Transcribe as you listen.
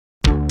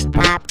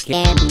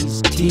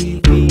Candies,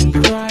 TV,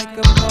 strike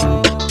a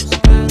pose,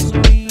 'cause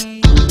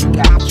we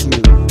got you.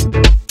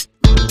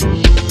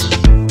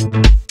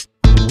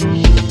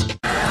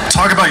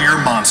 Talk about your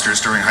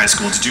monsters during high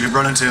school. Did you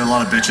run into a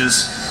lot of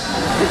bitches?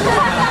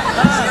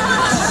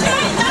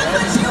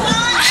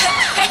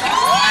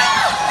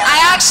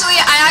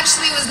 I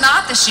actually was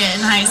not the shit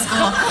in high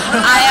school.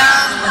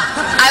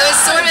 I was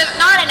sort of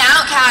not an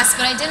outcast,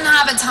 but I didn't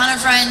have a ton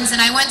of friends,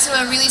 and I went to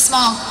a really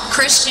small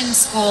Christian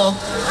school.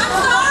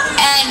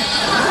 And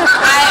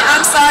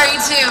I'm sorry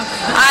too.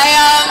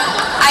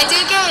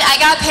 I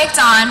got picked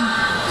on,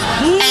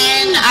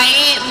 and I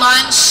ate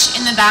lunch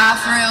in the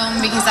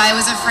bathroom because I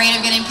was afraid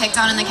of getting picked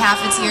on in the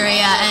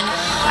cafeteria, and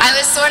I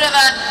was sort of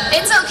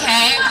it's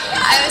okay.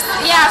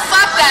 Yeah,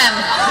 fuck them.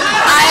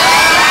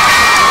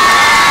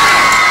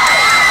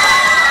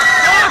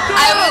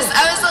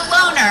 I was a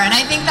loner, and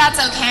I think that's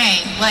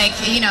okay. Like,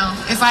 you know,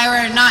 if I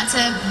were not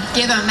to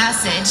give a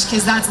message,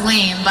 because that's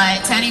lame,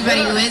 but to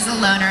anybody who is a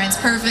loner, it's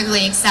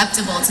perfectly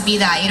acceptable to be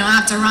that. You don't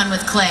have to run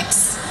with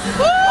cliques.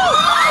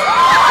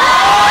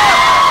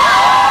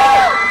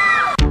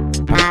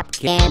 Pop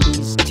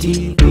candies,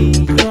 TV,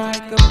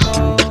 strike a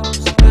pose.